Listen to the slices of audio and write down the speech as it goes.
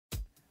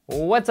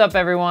What's up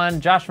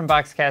everyone, Josh from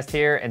BoxCast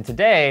here, and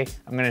today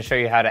I'm going to show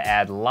you how to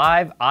add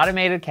live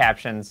automated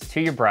captions to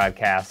your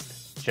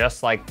broadcast,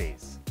 just like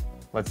these.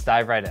 Let's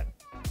dive right in.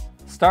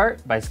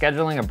 Start by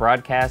scheduling a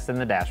broadcast in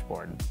the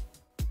dashboard.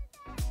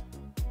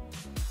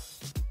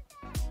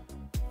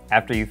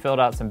 After you've filled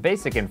out some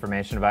basic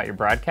information about your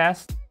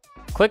broadcast,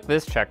 click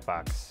this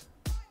checkbox.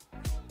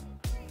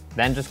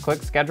 Then just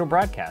click Schedule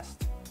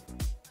Broadcast.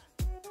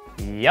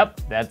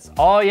 Yep, that's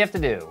all you have to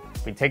do.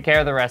 We take care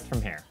of the rest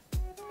from here.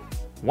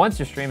 Once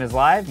your stream is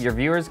live, your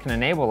viewers can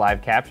enable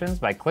live captions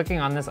by clicking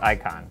on this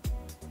icon.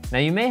 Now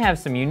you may have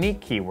some unique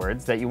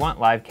keywords that you want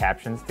live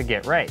captions to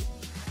get right.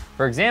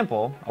 For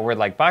example, a word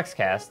like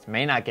BoxCast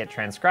may not get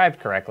transcribed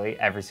correctly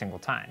every single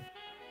time.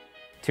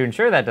 To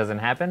ensure that doesn't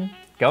happen,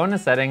 go into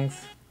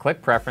Settings,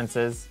 click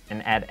Preferences,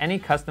 and add any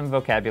custom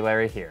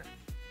vocabulary here.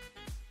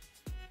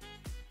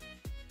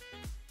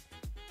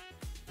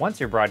 Once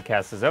your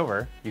broadcast is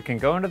over, you can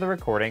go into the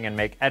recording and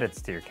make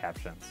edits to your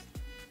captions.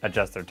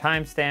 Adjust their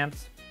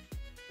timestamps,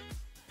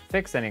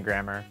 fix any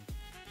grammar,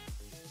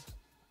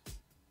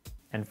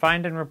 and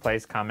find and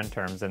replace common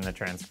terms in the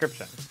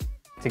transcription.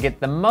 To get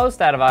the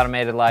most out of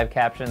automated live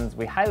captions,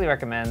 we highly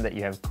recommend that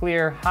you have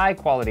clear,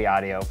 high-quality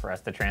audio for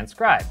us to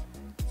transcribe.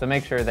 So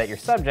make sure that your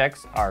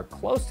subjects are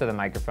close to the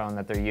microphone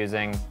that they're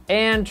using,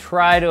 and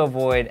try to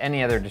avoid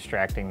any other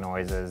distracting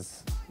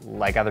noises,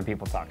 like other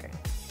people talking.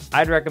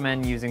 I'd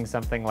recommend using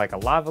something like a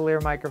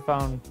lavalier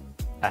microphone,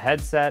 a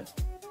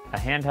headset, a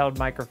handheld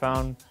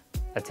microphone,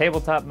 a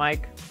tabletop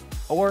mic,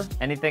 or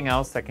anything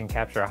else that can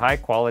capture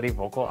high-quality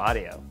vocal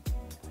audio.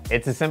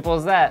 It's as simple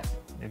as that.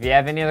 If you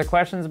have any other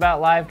questions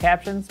about live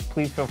captions,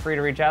 please feel free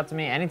to reach out to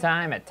me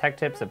anytime at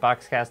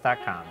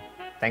techtips@boxcast.com.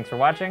 Thanks for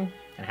watching,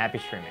 and happy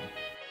streaming.